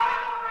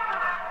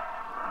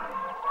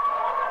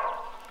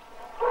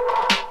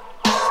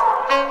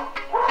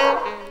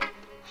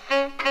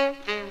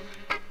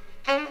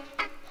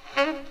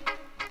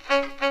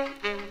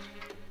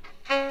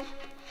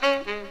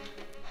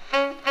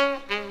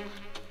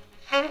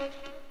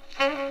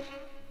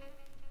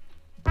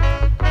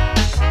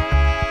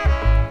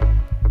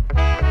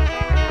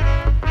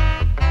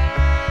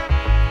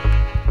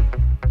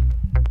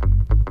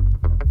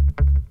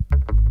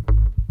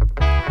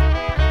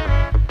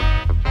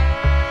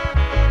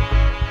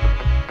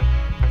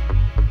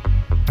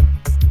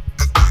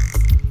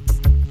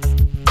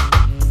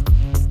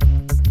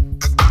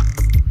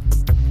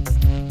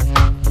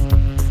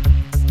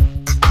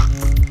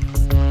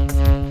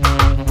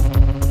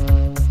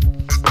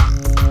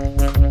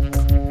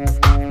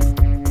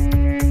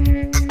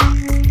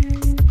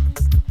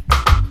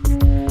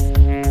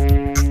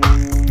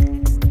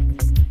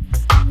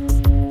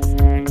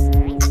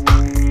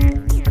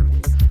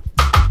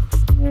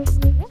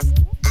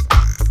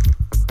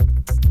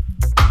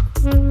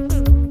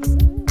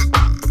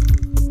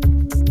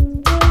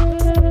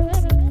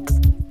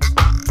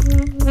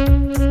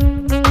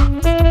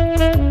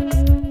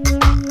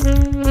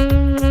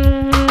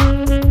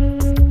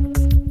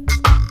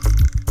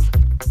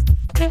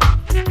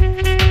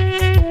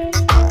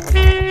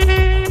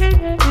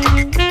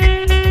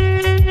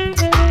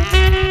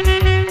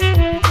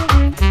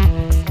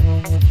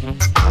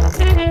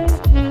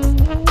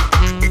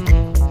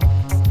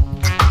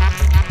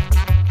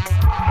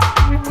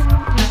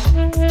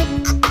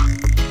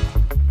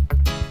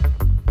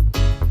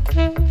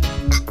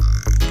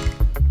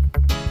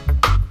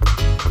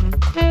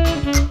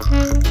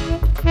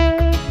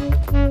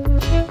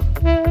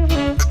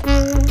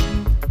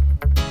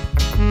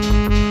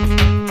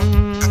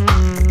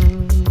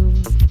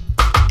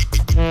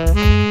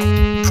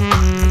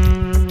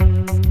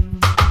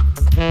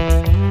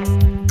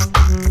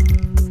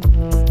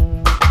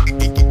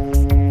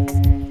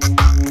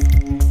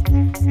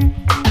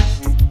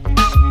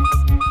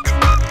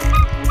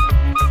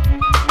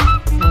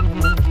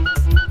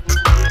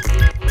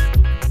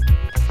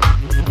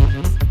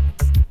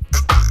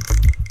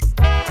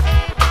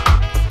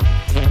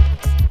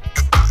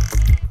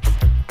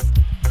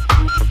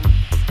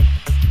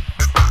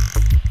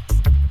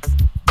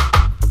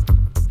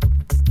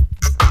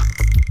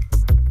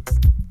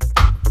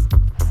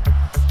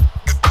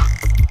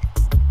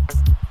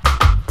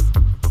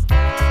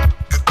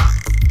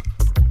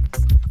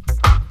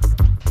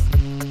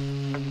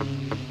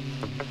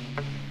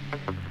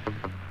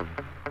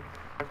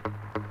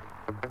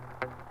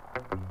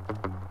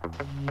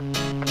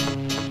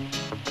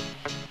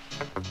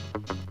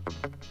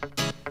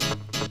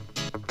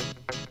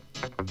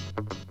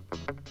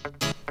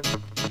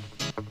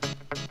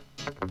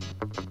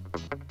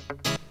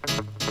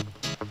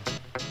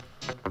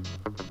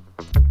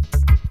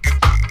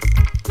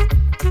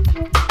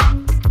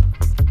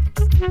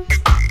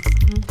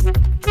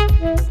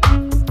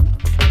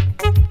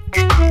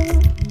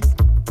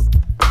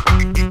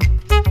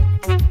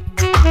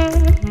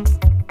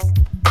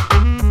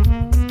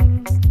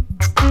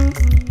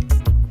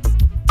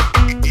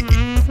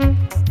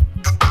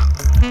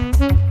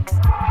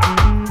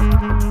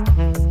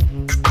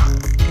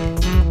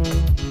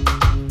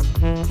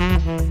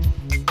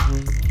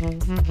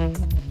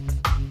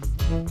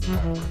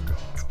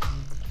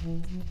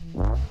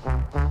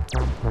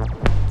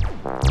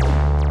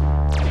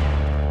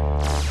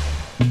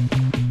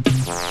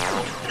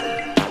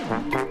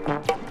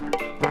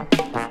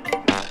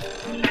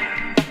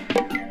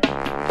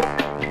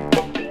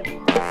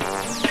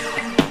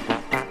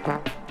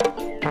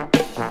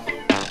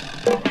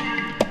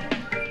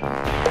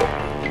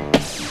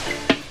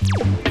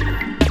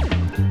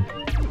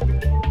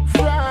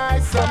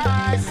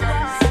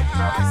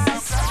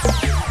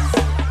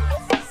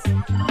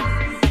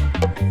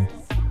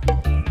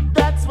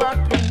That's what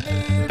we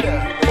need.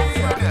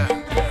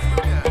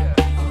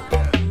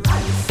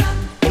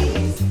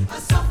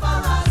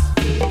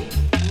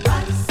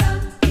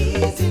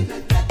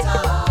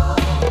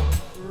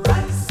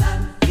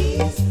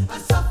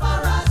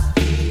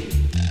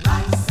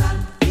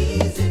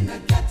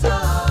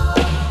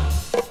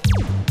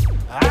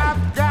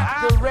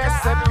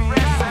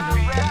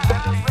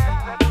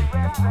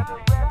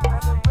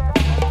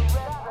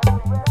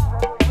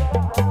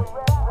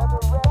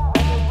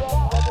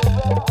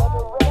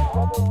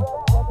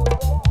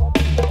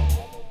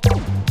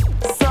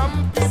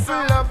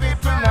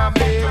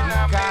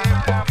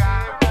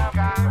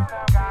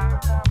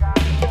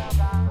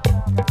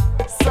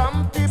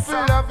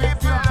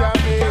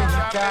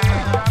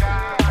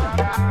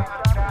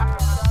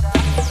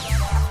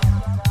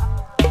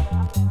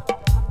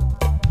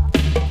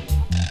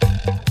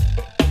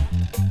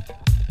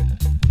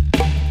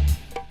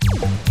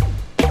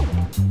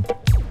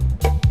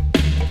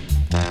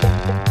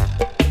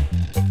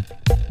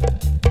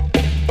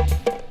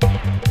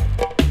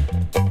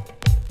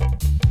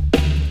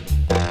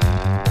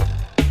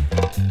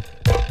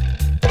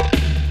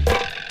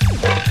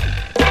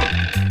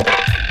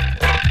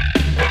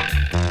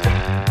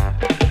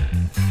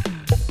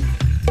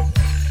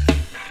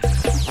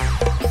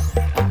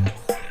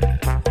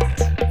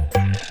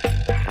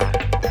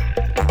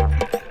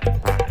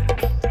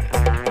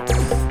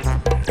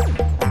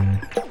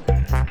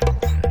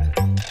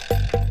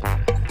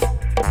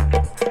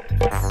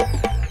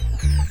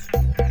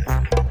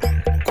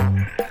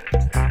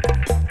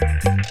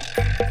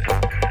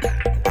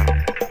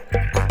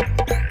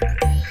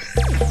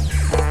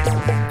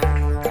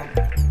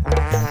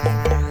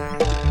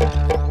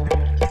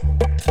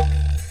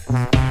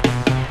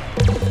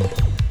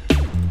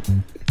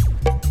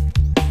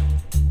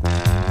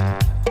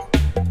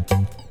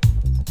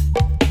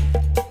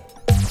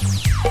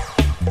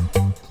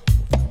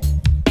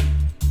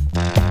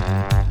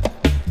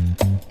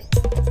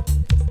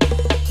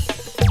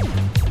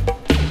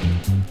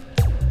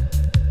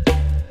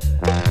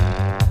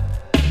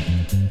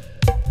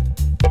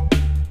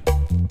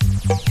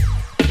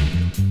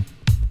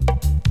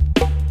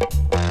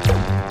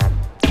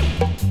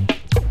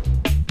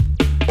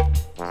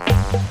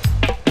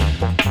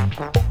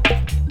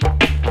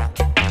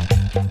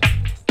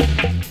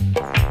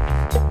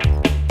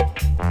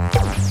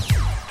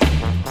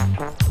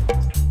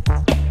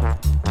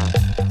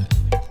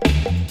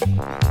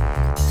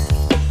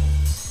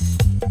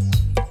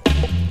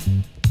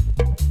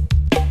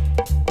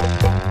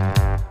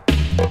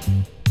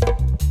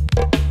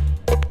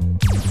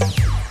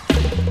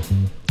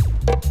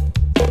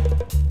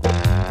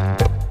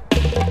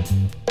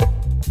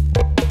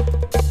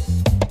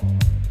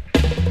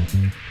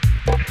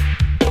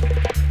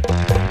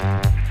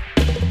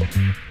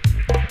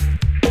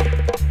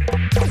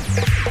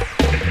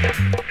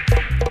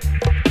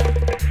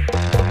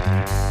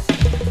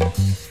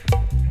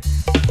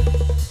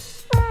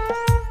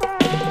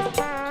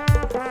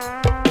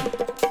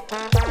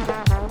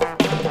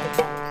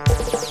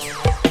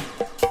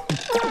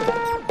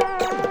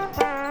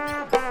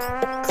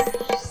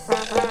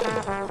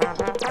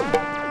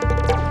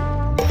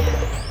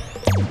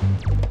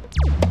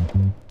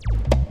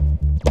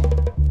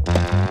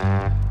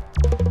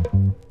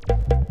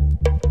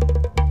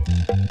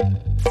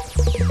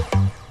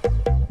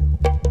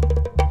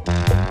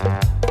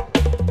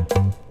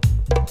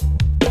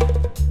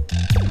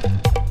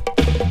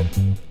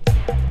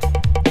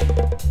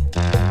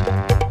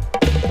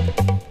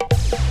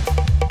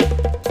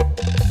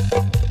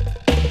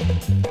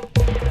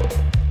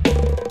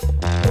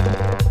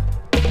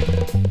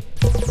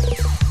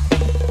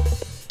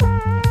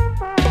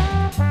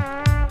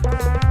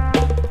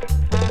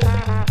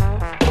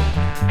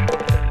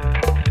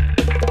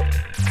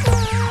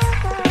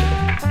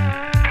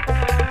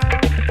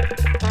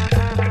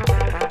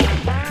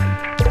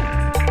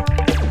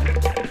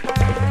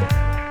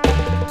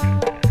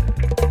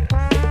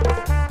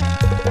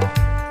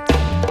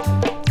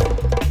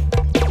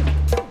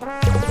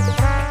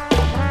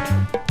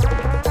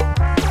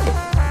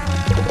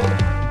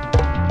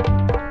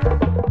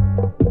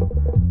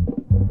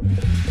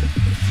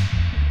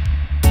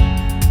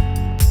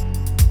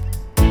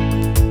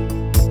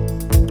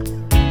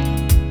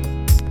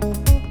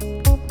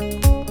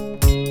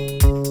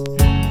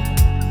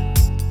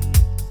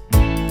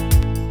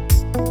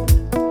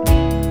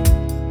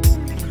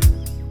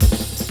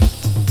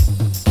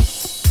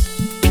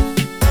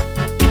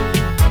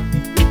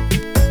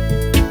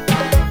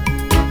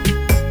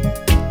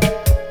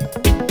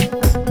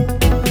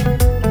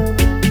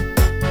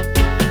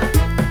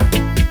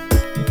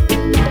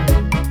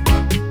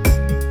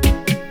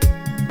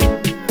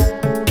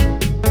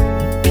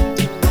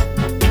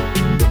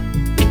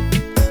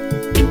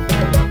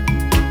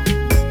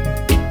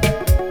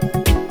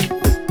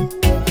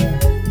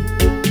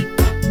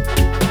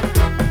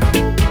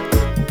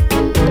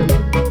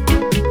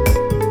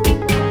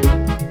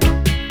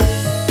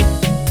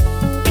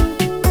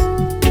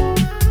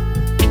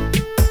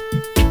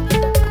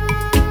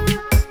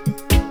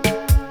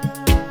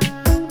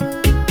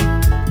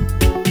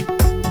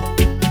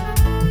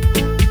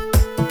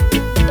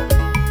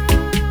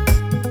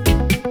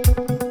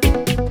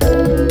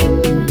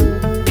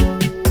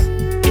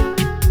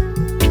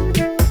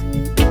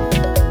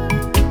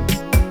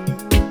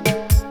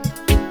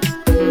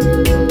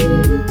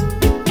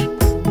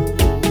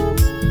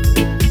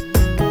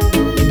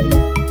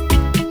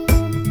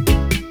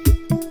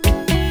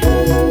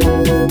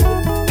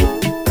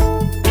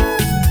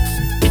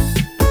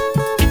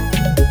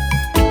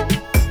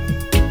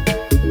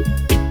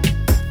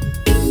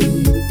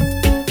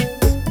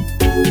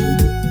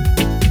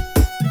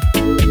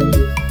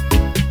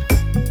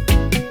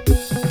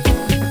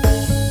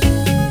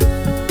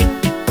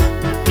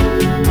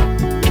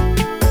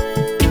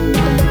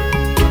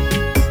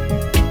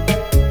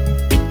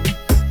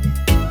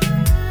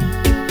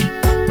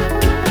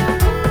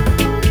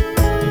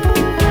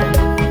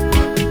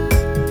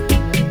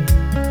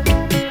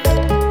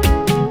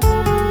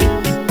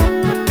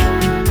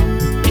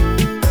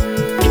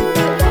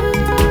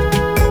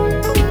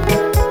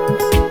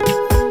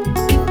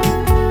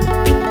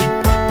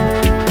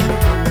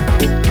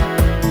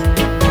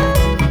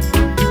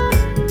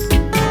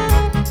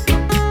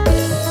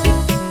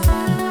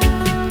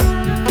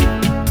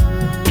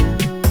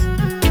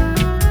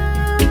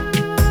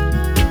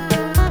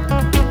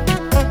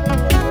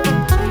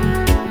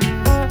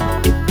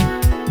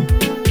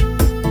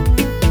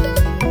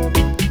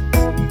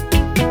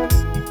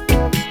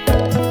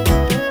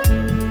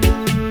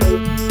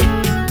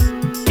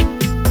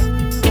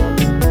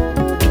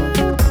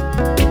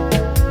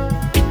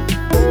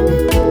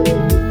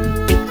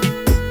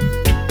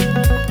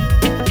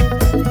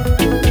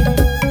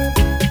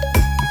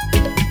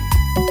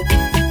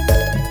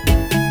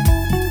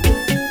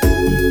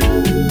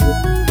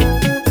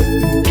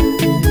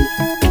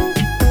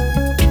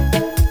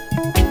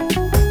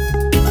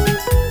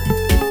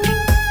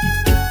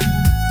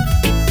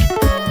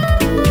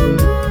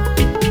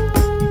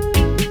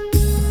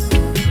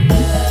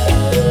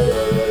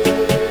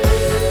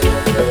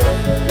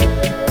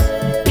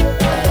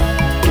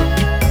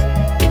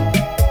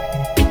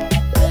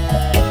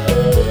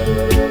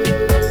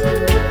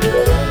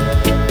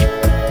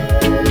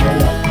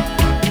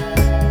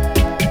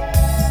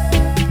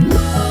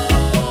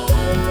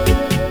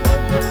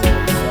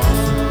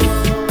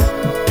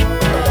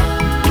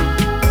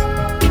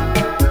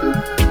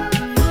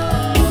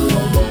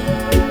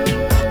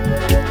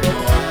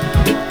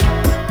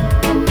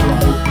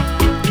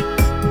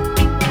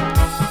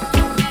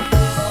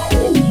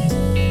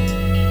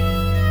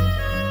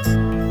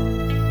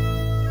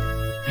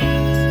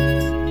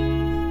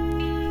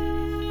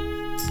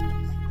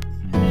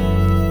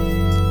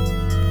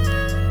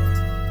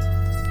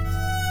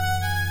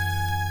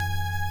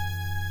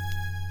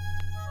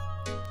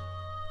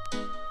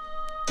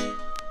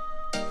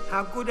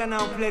 How good and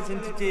how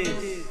pleasant it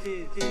is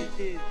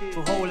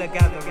to hold a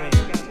gathering.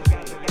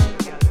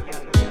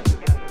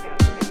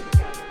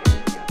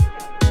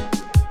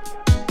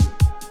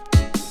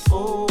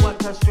 Oh,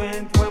 what a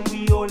strength when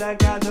we all are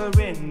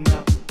gathering.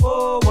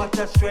 Oh, what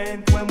a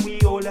strength when we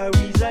all are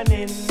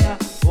reasoning.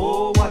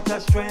 Oh, what a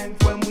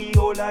strength when we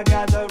all are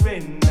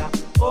gathering.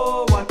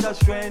 Oh, what a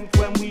strength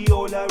when we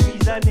all are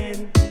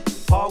reasoning.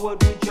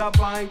 Forward with your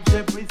vibes,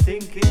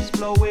 everything is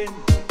flowing.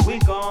 We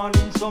gone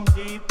in some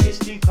deep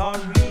mystical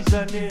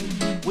reasoning.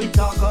 We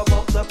talk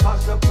about the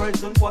past, the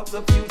present, what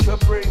the future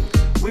brings.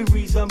 We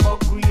reason about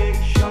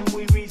creation,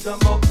 we reason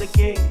about the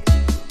king.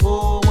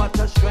 Oh, what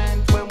a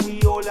strength when we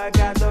all are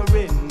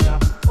gathering.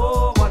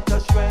 Oh, what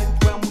a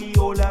strength when we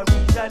all are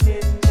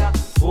reasoning.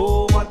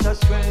 Oh, what a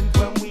strength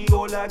when we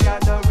all are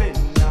gathering.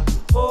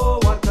 Oh,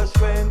 what a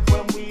strength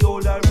when we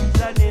all are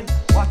reasoning.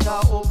 What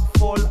a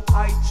hopeful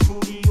heights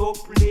truly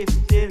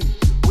uplifting.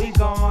 We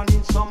gone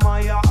in some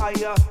higher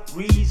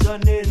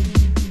reasoning.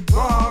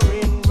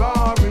 Roaring,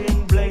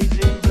 roaring,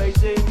 blazing,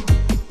 blazing.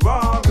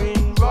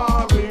 Roaring,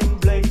 roaring,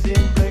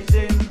 blazing,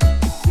 blazing.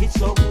 It's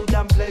so good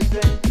and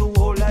pleasant to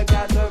all a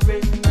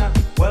gathering.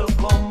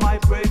 Welcome my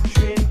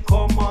brethren,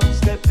 come on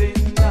step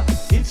in.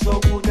 It's so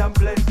good and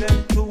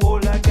pleasant to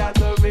all a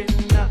gathering.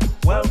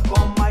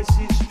 Welcome my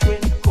sister,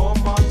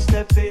 come on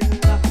step in.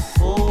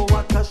 Oh,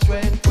 what a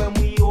strength when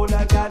we all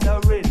are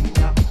gathering.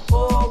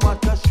 Oh,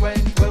 what a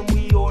strength when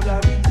we all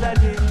are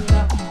reasoning.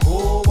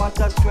 Oh, what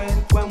a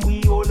strength when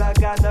we all are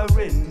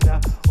gathering.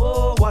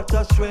 Oh, what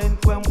a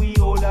strength when we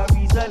all are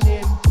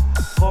reasoning.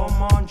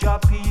 Come on, your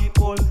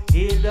people,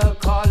 hear the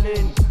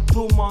calling.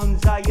 2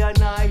 months I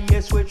and I,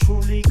 yes, we're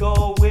truly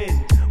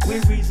going. We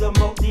reason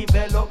about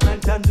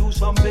development and do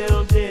some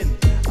building.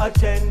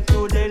 Attend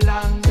to the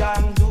land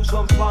and do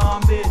some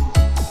farming.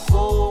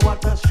 Oh,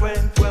 what a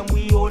strength when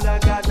we all are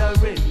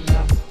gathering.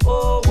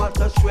 Oh, what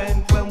a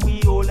strength when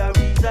we all are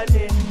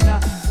reasoning.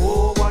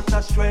 Oh, what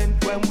a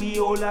strength when we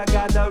all are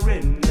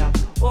gathering.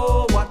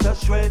 Oh, what a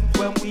strength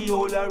when we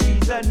all are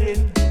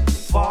reasoning.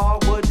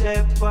 Forward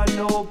ever,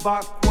 no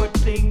backward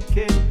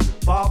thinking.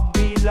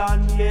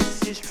 Babylon,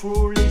 yes, is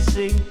truly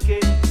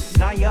sinking.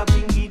 Naya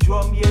bingy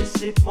drum,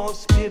 yes, it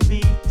must be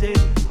beaten.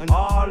 And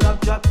all of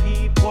the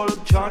people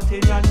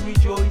chanting and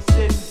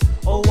rejoicing.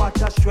 Oh,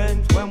 what a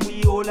strength when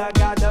we all are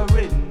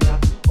gathering.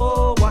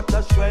 Oh, what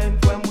a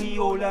strength when we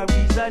all are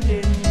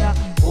reasoning.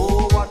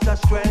 Oh, what a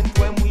strength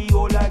when we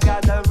all are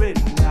gathering.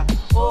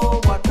 Oh,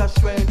 what a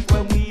strength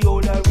when we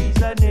all are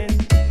reasoning.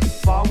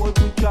 Forward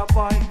with your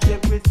vibes,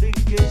 everything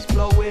is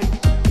flowing.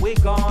 We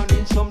gone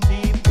in some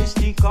deep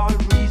mystical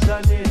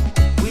reasoning.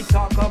 We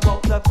talk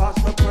about the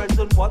past, the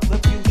present, what the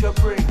future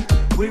brings.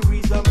 We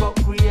reason about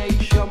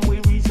creation, we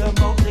reason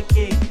about the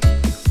king.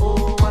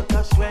 Oh, what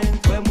a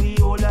strength when we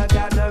all are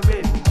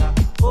gathering.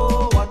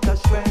 Oh, what a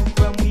strength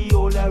when we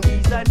all are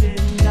reasoning.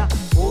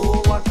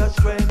 Oh, what a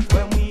strength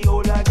when we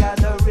all are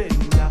gathering.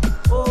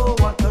 Oh,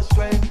 what a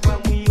strength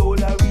when we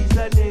all are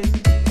reasoning.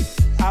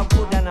 How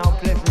good and how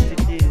pleasant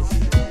it is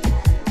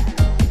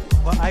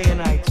for I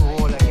and I to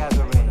all are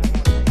gathering.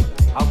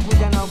 How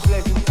good and how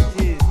pleasant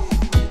it is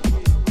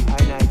I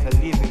and I to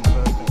live in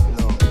perfect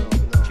love.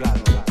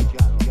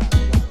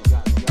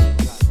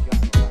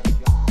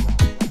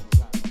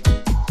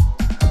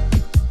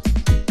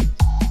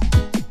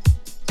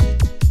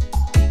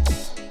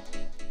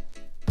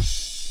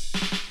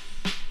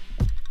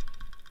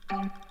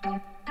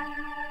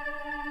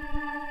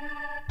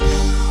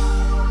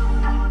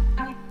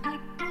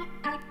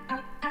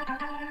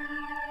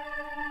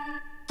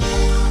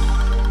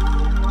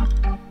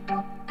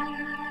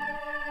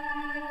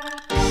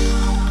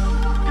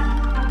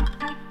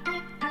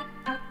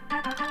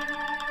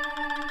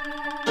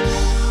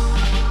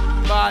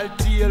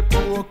 Baltiel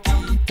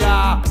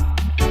Pokita,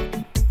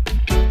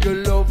 you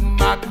love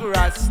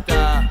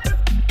Macrasta.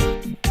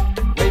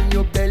 When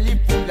your belly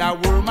full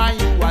of worm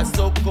and you are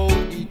so cold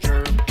the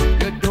germ,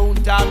 you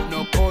don't have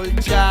no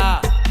culture.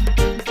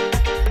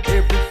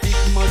 Every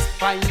fig must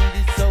find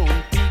its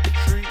own big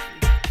tree.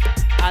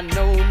 I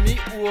know me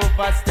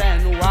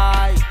overstand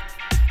why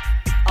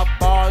a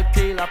ball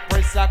tail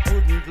oppressor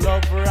couldn't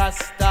love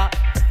Rasta,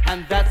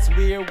 and that's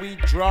where we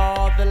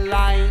draw the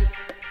line.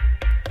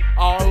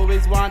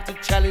 Always want to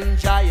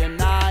challenge I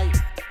and I,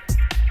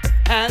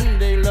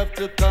 and they love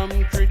to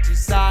come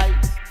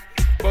criticize.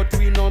 But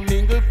we no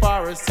mingle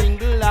for a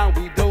single, and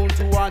we don't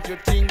want your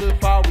tingle,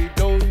 for we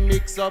don't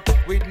mix up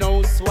with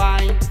no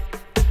swine.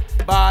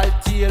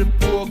 Baltiel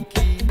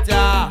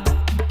Pokita,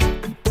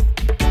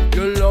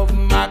 you love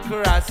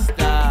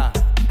Macrasta.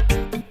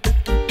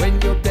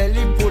 When your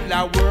belly full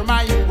of worm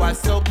and you are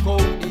so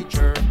cold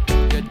nature,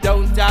 you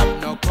don't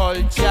have no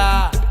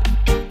culture.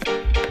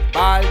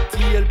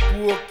 Baltiel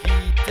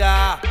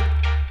Pokita,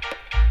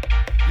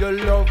 you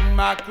love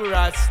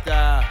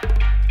Macrasta.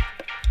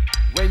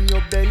 When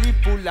your belly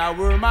full of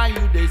worm and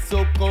you they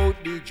suck out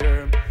the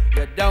germ,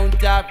 you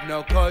don't have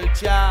no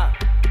culture.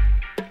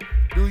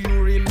 Do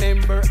you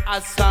remember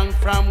a song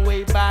from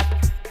way back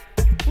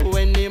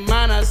when the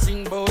man a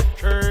sing about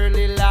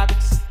curly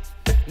locks?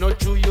 No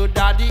true your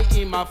daddy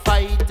him a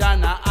fight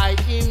and I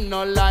him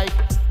no like.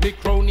 Me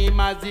crown him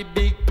as the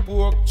big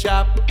pork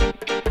chop.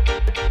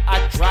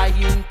 I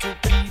trying to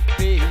keep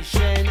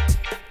patient,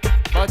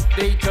 but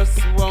they just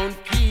won't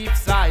keep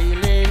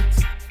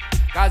silent.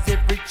 Cause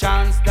every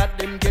chance that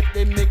them get,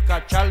 they make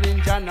a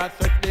challenge and a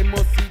threat. They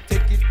must see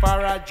take it for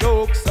a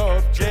joke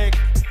subject.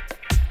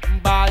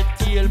 Bald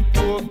tail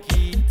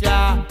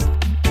porkita,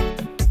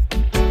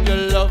 you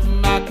love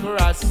Mac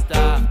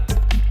Rasta.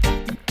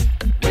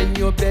 When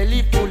your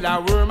belly full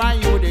of worm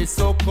and you they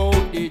so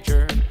cold the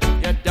germ,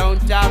 you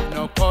don't have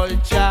no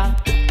culture.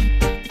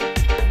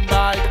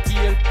 Bald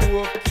tail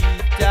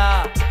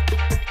porkita,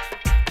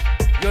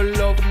 you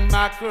love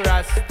Mac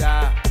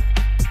Rasta.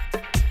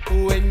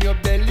 When your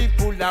belly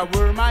full of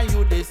worm and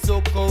you they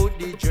so cold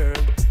the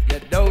germ, you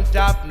don't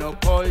have no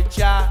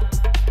culture.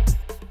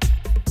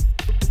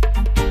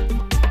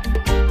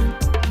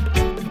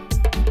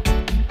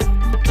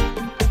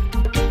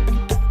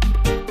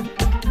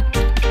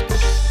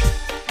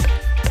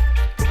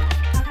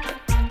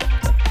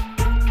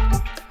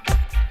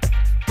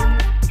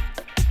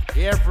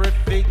 Every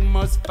fig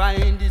must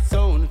find its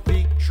own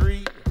fig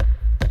tree.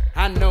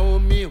 I know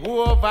me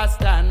who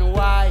overstand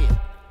why.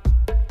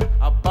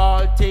 A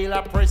bald tail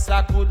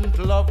oppressor couldn't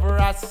love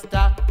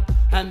Rasta,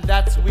 and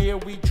that's where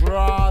we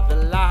draw the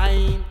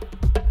line.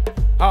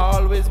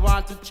 Always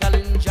want to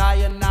challenge I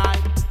and I,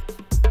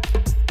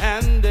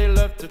 and they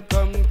love to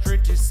come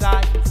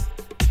criticize.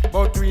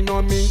 But we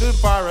no mingle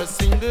for a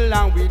single,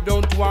 and we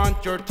don't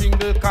want your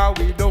tingle, cause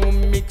we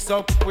don't mix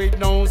up with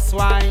no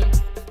swine.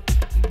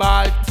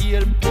 Bald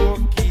tail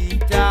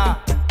porkita,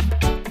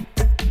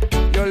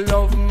 you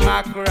love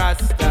Mac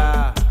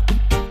Rasta.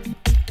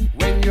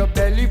 When your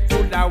belly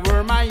full of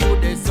worm and you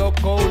they so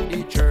cold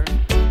the churn,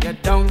 you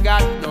don't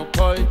got no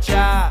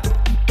culture.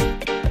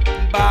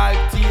 Bald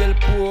tail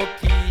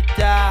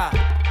porkita,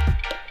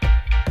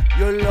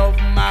 you love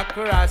Mac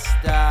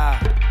Rasta.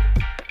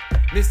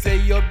 Me say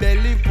your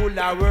belly full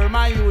of worm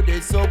and you they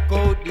so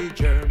cold the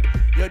germ,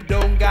 you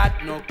don't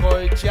got no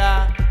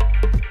culture.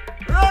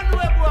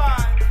 Runway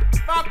boy,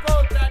 back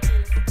out of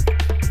this.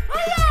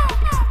 Oh yeah,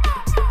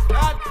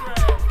 that's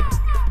right.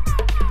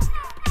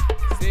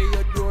 Say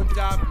you don't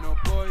have no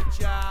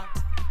culture.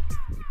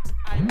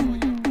 I know you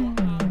don't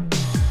have.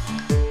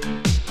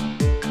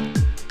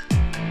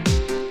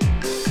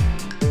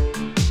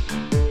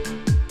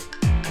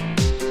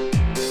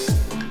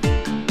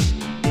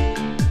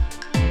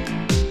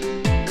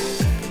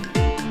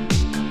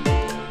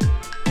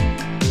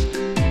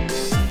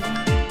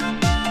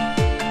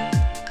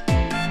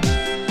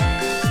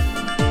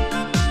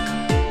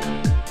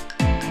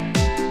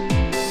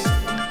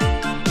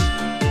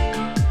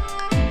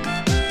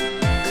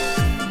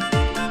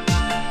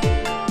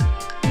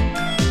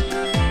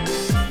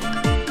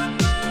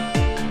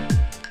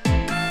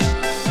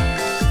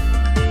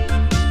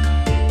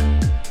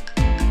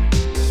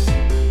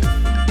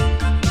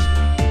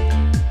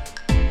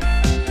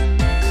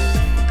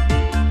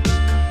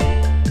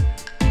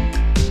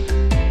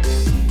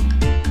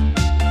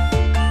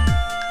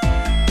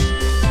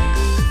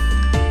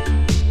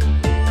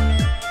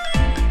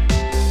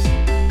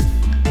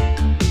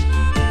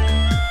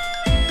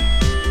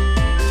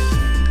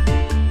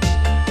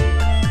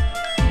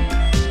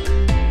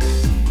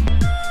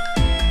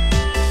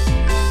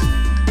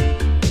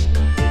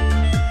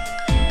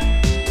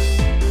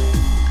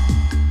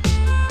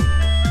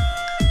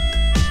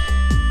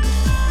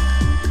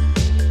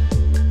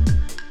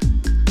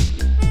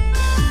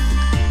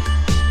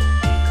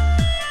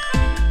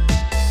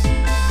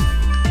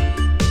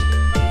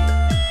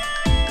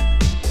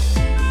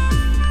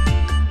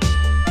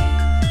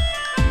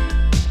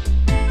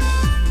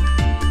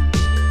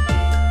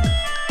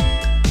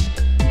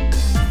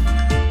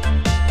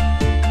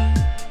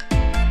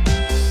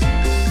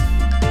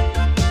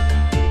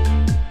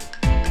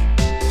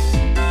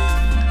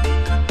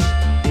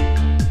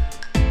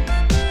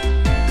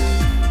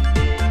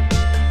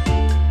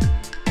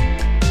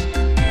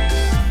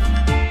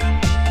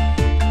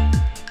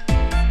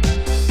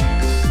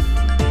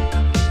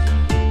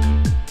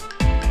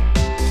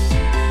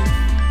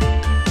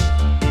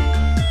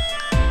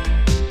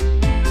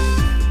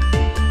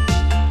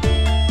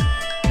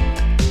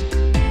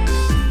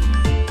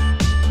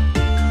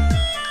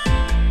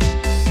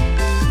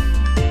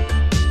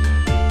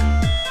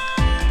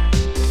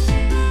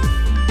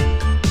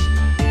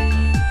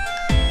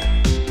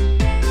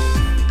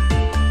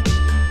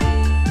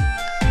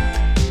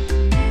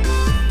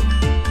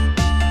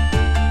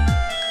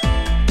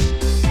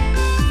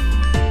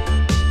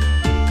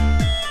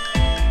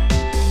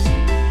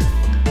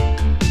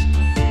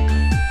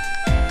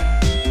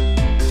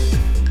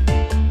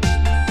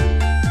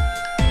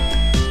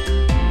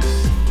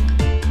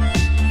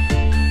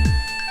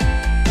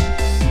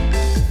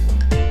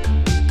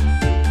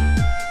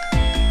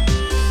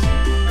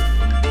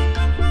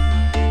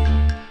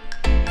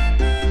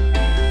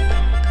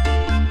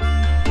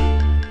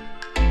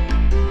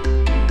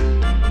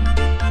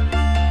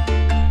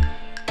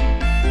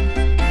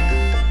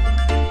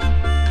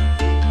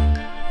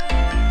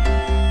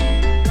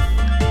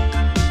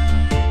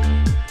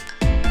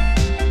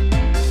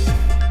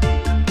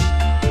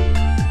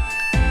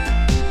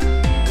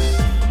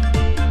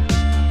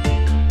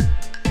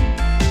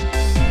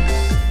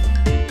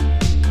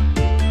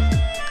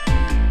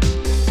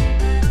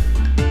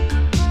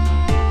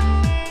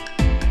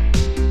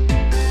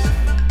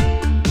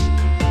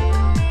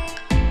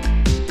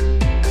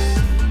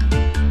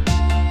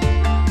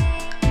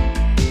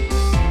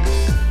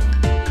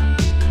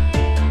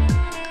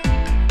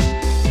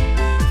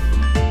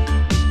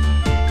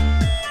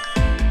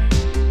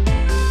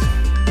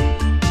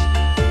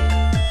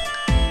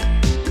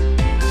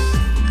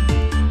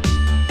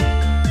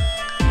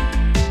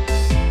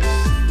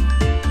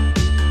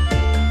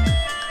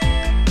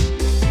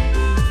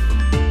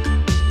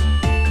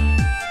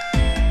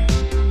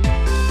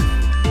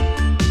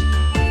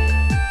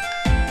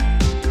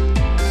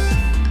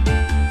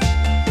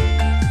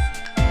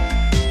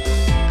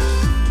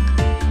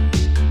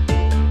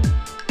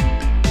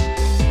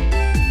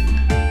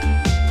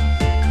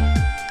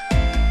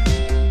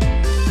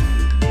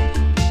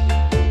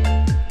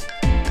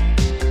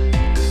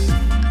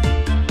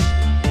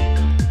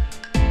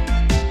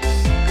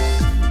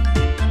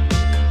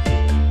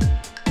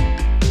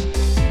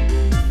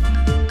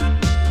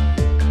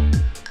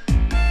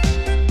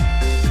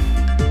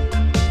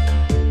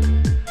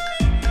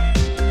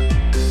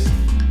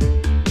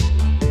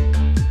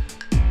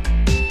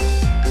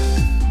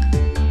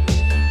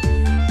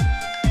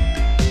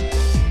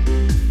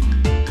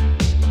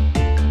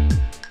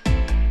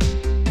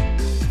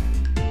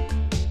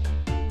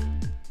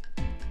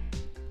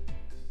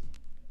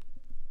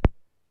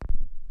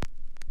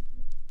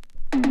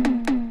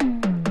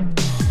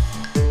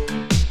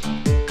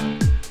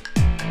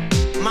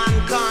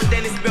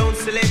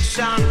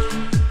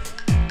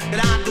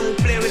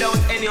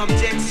 any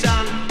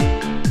objection.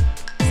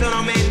 So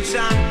no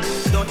mention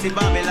dirty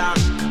Babylon.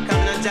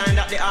 Come and join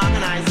up the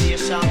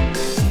organization.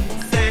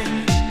 Say,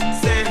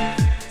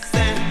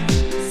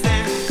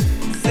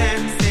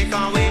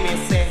 come with me,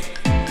 say,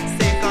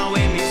 come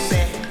with me,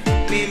 say.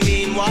 Me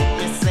mean what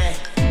me say.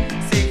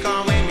 Say,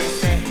 come with me,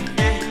 say.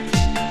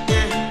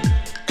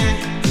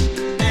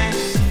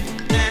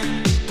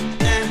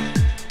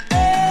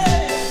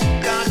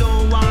 God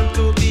don't want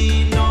to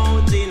be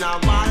no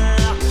general.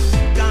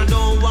 God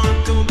don't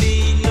want to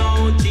be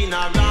no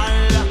general.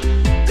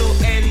 To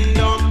end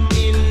up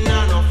in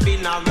no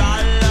funeral.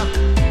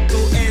 To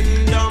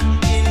end up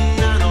in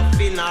no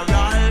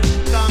funeral.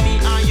 Come me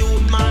a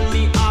youth man,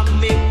 me have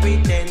me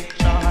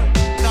credential.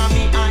 Come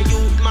me a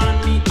youth man,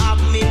 me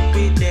have me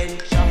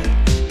credential.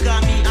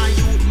 Come me a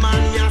youth man,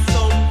 me a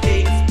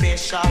something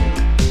special.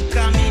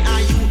 Come me a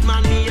youth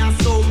man, me a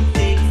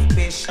something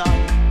special.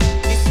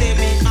 Me say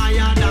me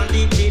higher than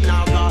the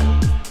general.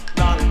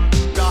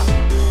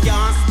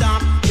 Can't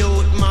stop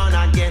youth man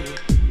again.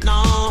 No,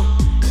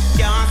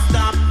 can't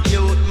stop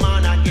youth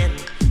man again.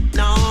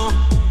 No,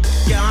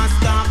 can't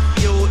stop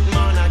youth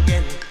man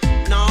again.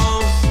 No,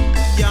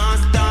 can't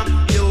stop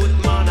youth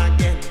man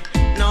again.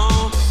 No,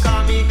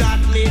 'cause me got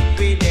me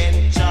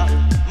credential.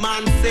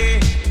 Man say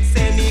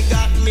me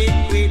got me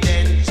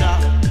credential.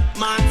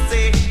 Man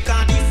say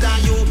 'cause this a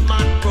youth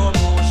man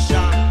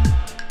promotion.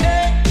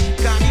 Hey,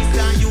 'cause this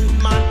a youth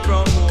man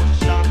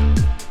promotion.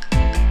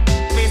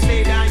 Me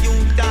say that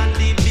youth got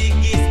the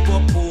biggest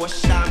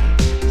proportion.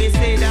 Me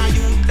say that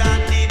youth got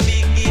the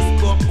biggest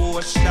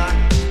proportion.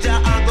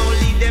 Jah a go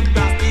lead them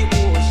cross the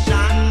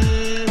ocean.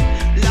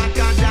 Like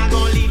a Jah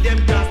go lead them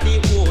cross the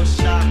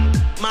ocean.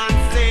 Man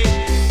say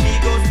he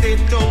go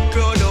set up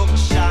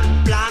production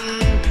plan.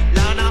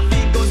 Lana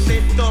he go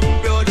set up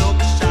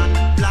production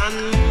plan.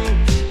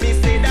 Me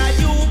say that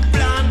you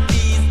plant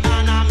peas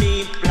and I me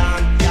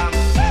plant yam.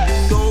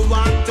 Don't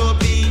want to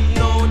be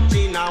no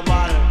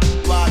general.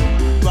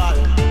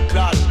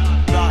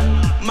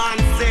 Man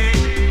say,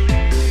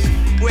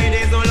 where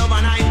there's no love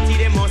and unity,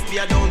 there must be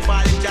a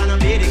downfall if Jah no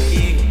be the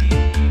king.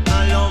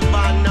 And love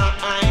and not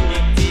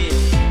unity.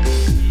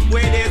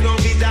 Where there's no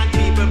vision,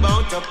 people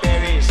bound to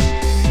perish.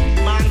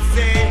 Man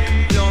say,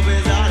 love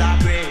is all I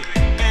bring.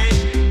 Hey,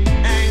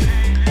 hey.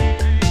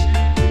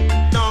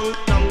 Dong,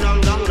 dong, dong,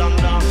 dong, dong,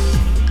 dong.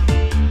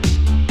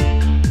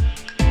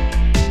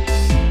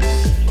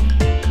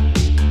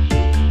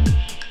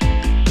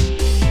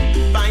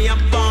 Find your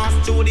path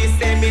to the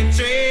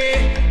cemetery.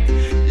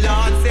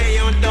 Lord say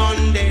you're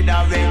done dead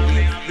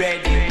already,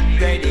 ready.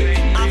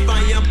 I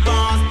find your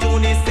path to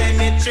the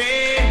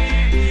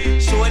cemetery.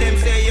 Show them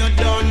say you're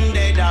done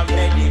dead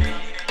already.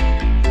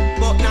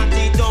 But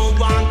Natty don't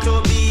want to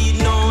be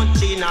no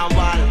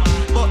general.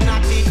 But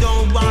Natty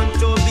don't want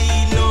to be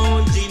no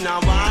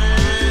general.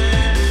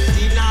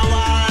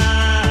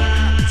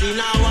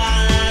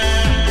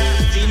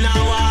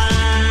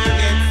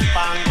 Get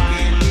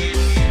spanking.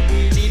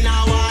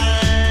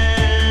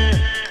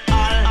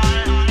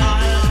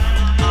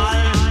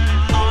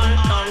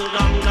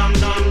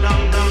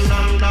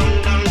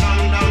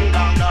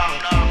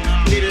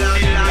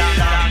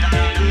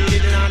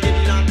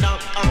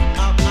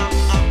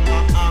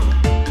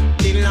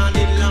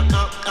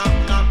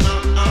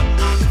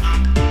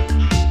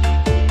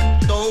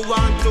 Don't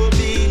want to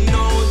be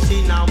no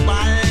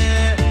general.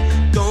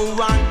 Don't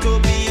want to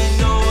be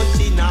no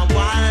general.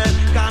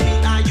 'Cause me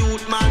a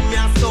youth man, me a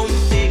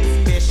something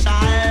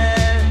special.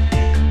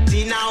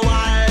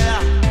 General,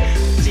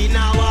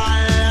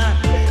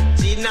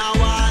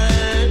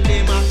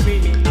 them a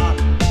criminal.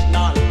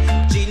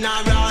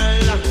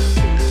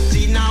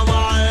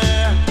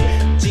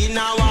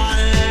 General,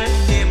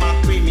 them a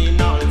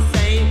criminal.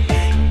 Say,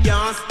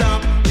 can't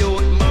stop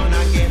youth man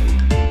again.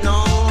 No,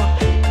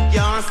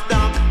 can't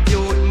stop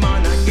youth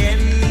man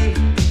again.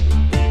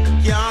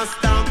 Can't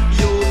stop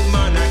youth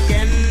man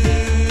again.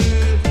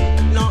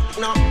 No.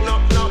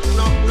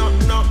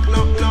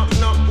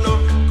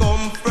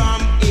 Come from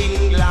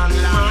England,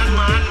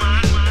 man.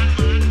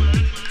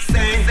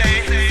 Say.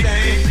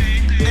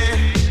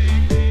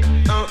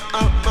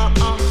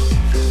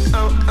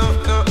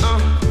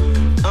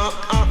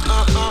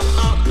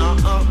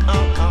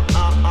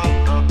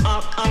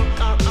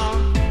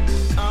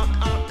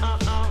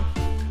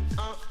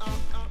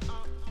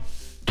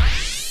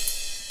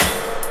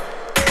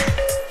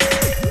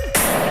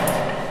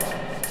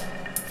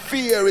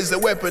 Fear is the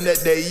weapon that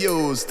they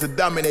use to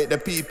dominate the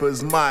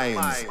people's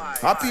minds.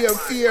 Appear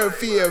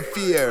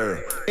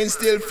fear.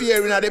 Instill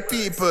fear in the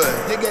people.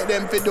 You get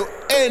them to do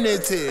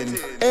anything.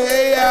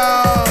 Hey yo!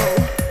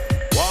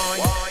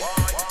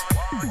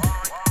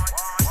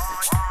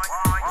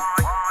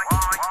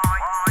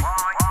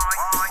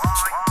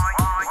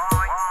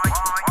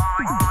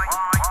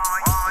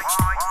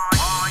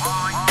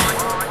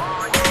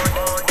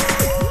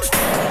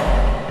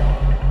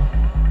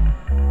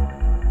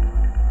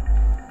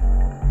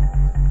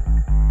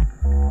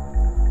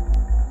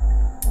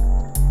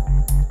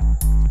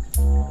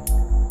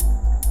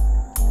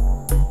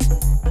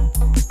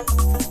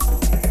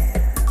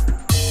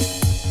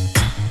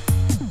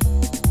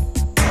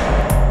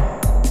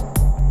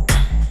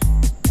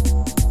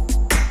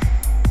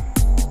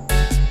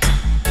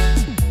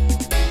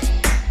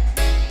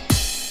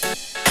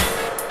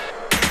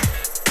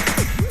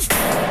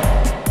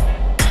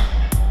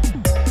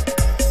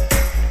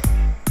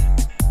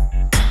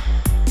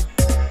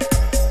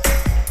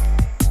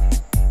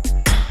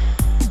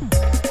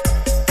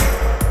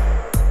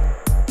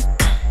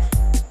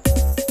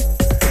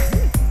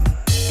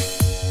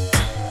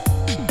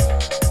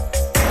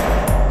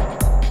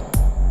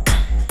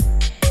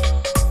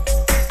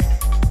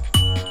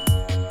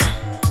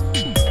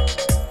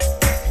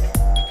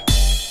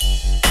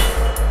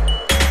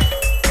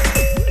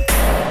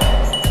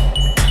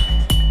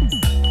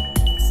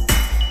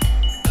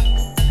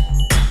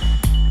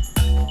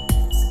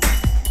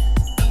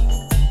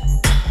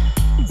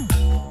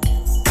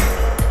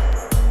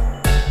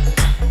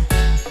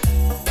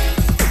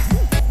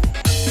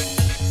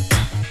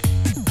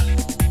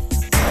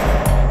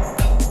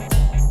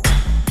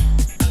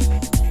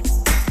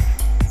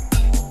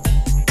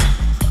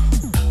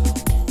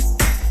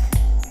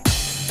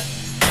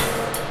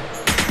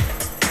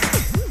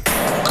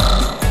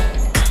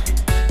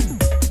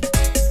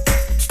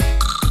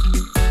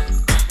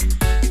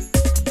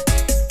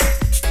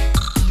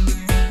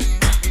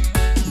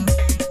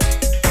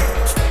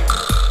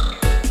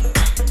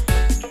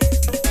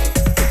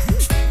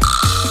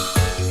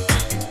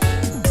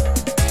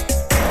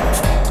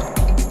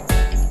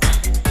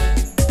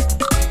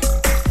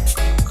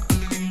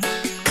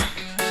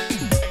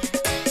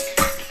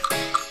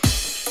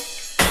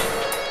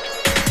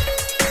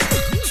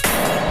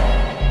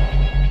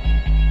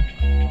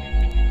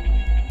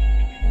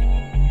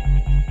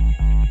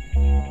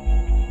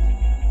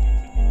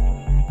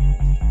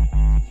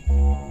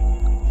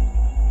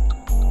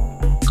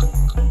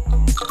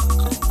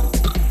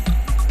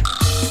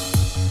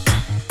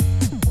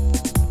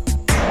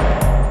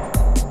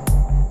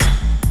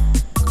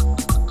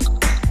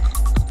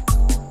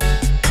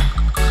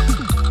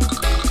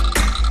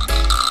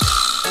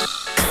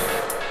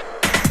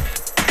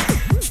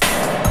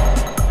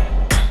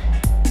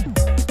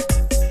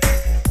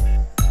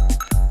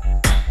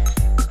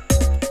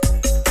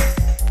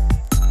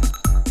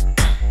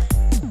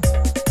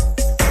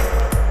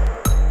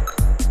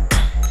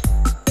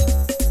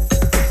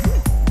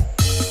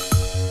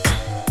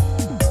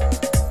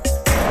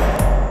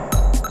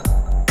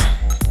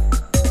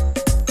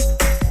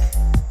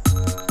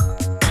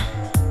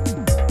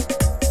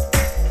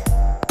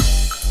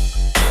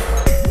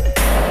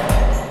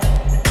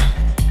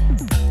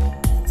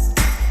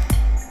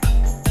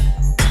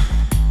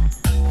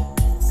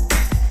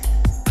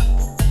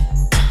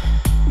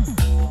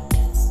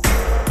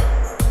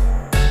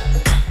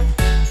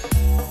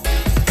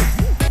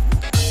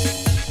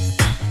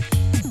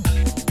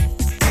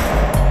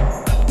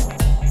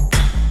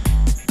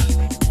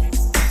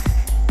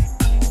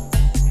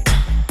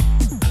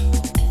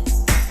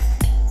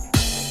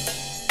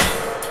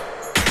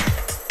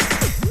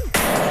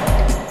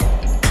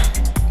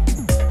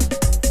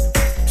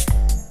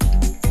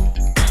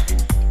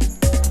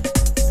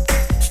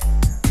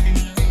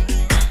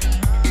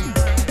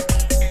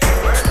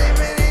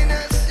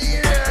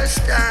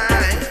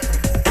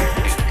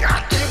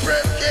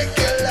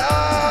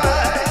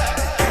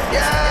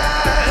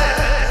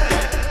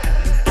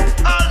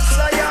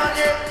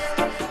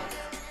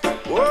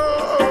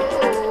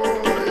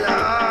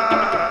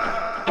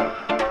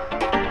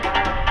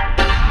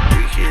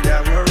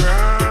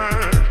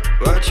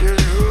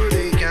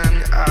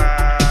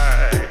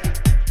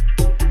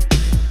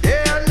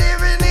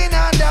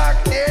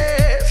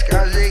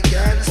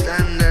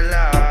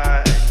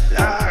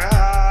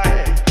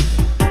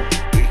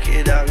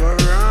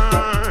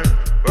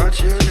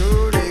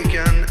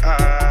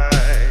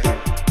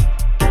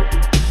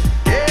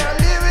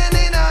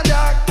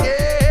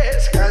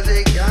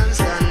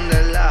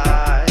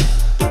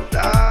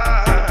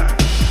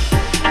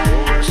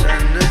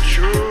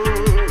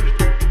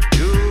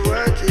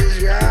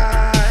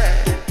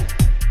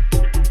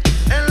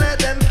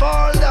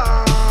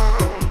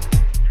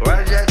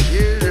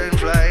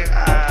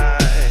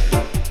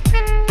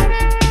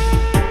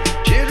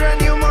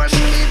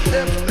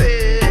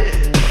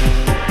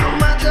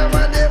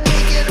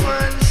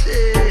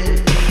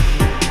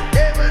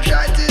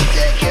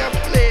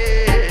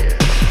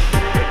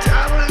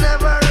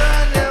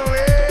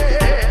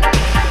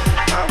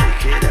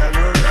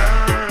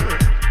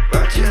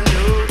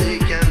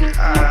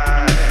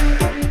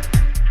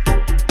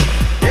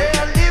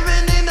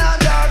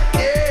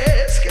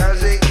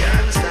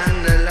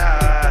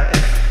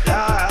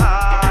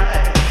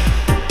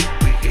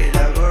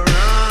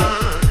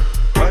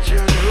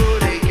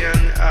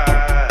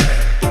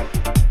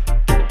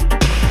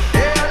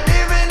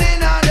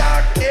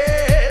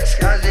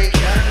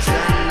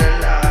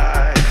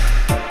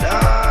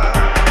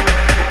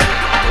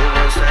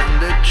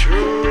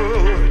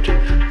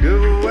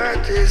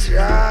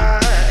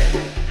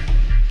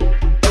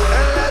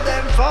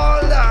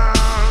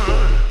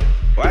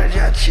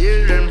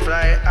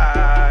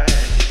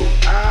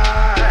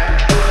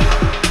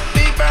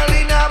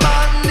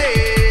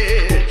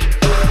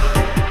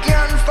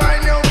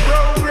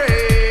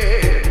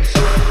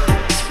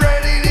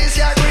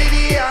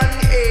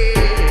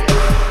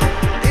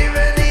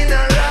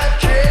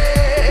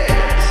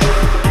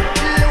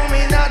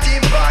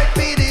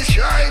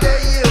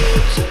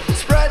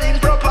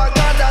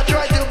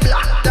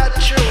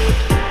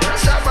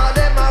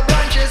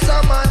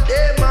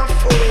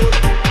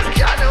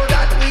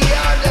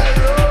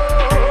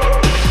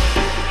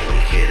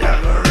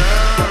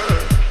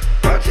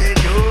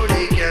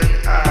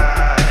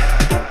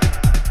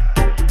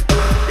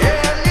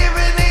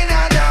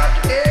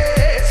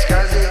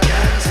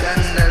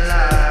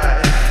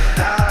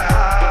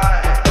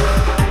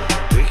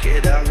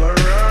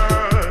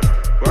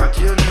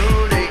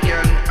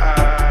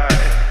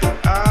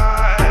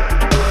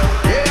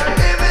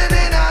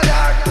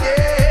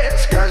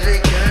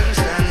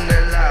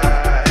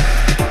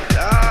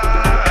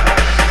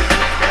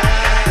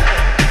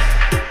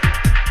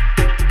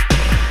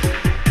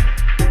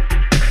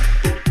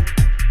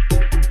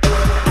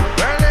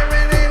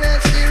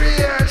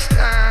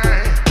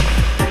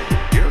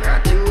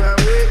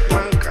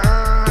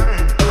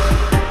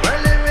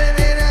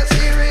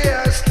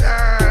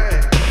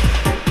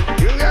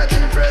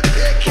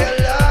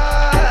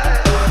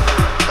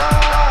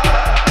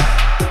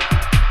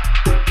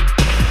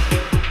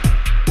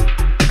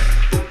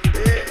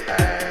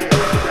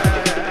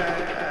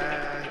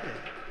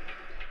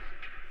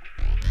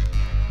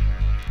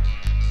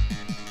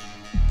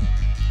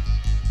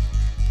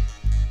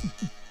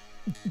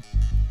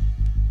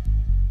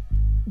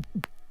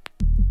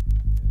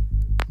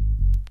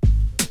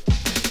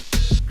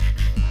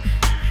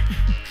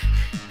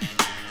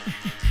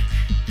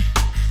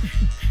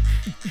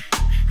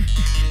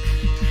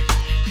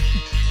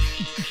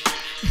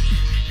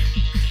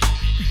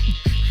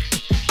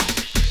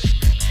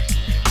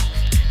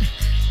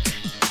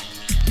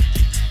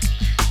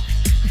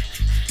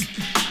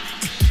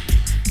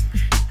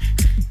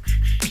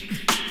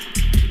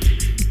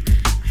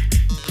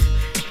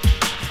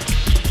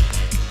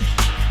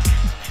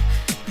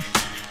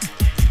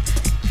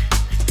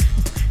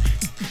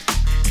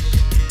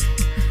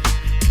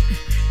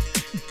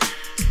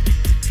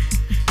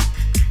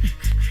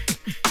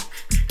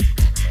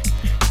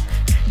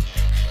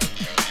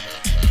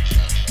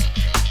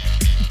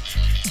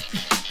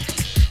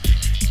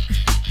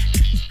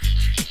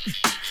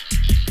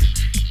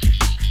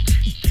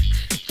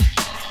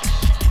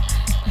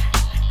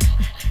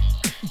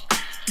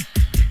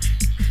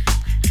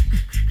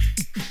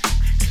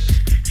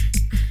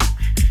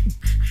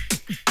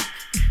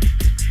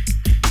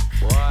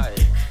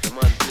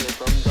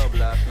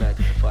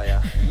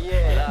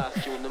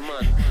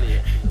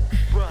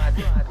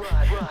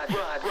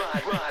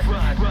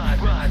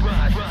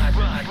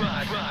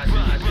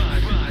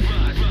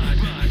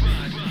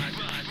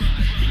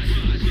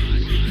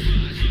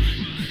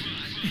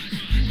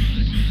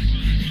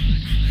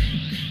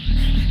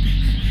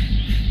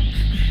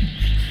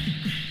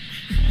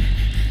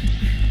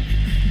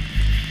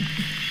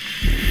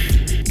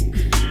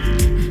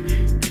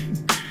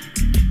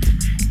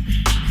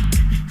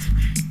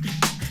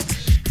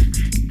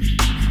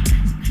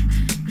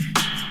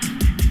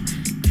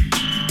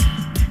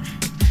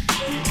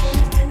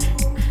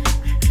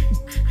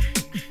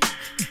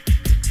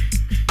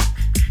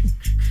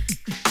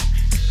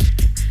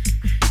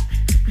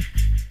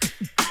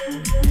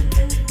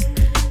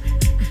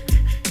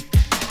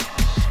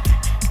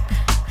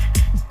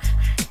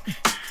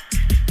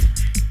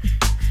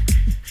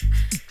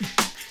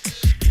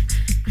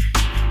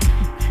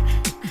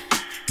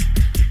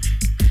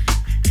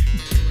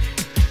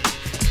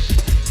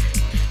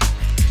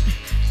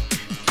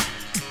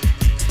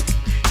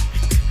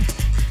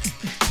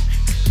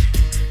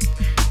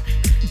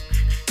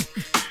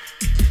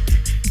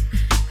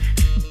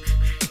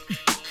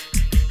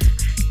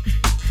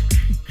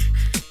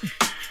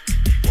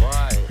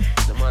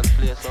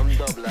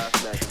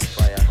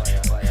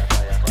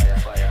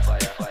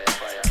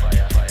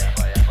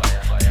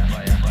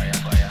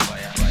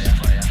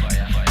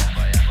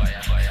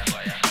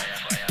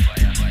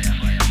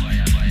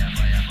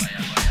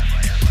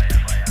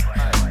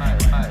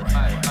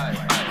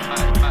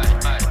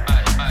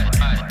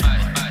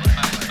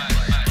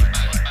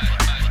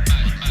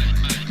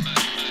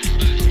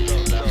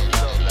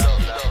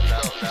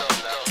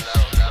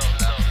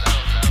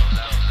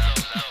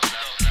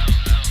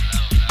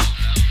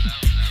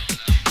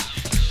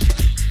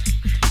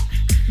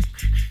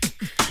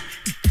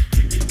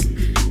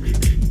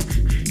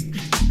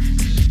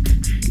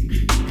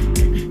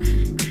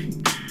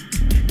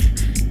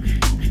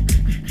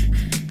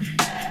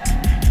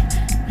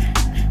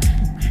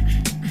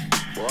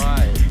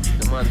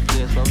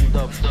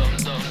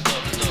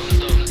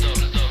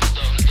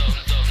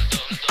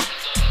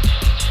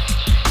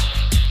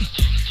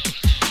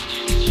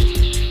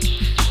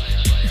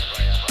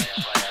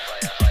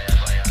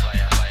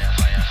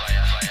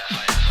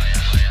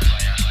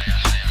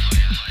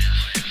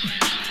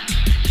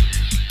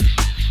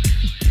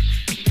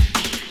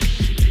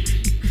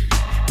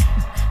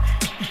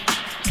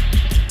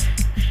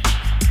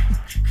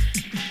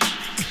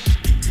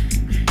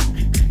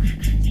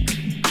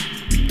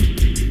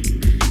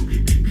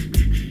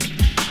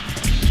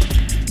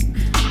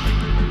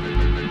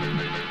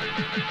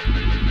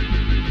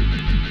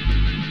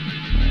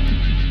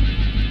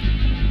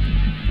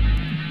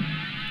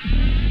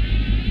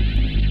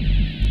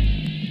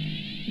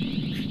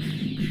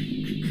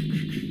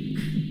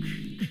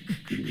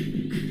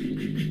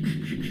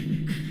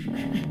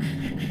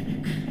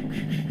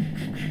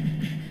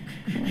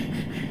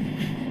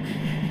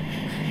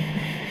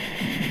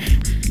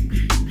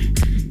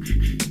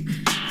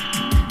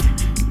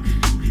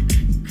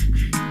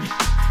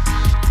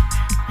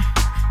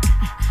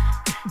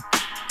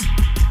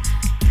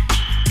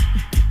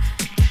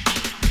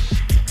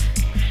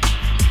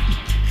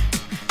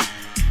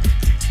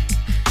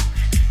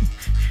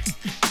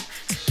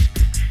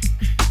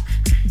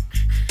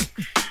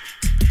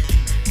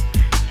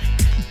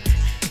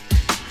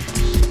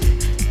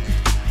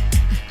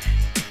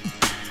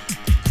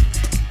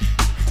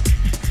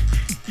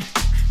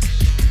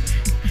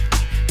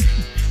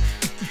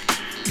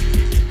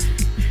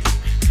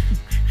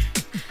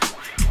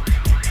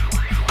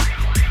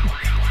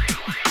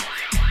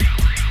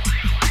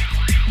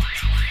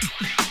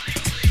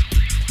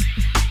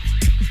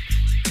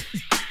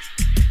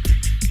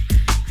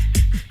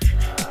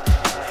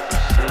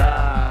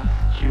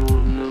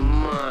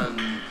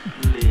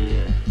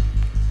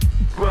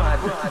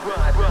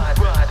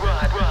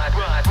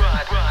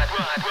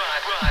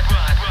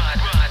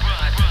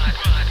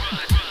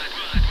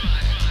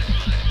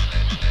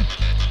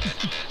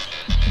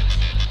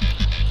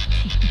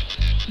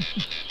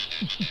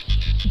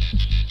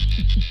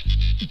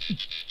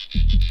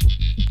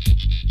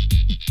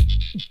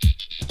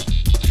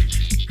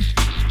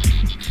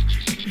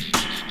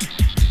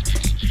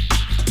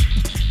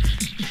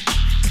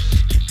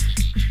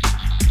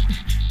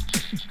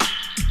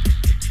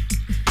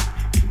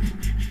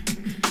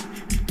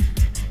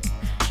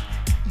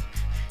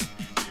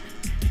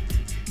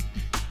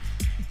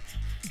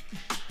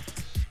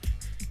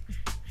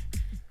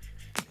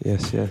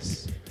 Yes,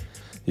 yes.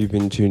 You've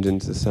been tuned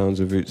into the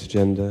sounds of Roots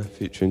Agenda,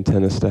 featuring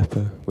Tenor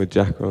Steppa, with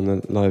Jacker on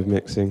the live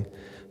mixing,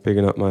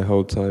 bigging up my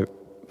whole type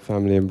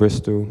family in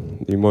Bristol,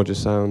 the Umoja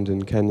Sound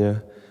in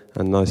Kenya,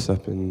 and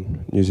NiceUp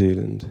in New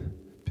Zealand.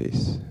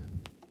 Peace.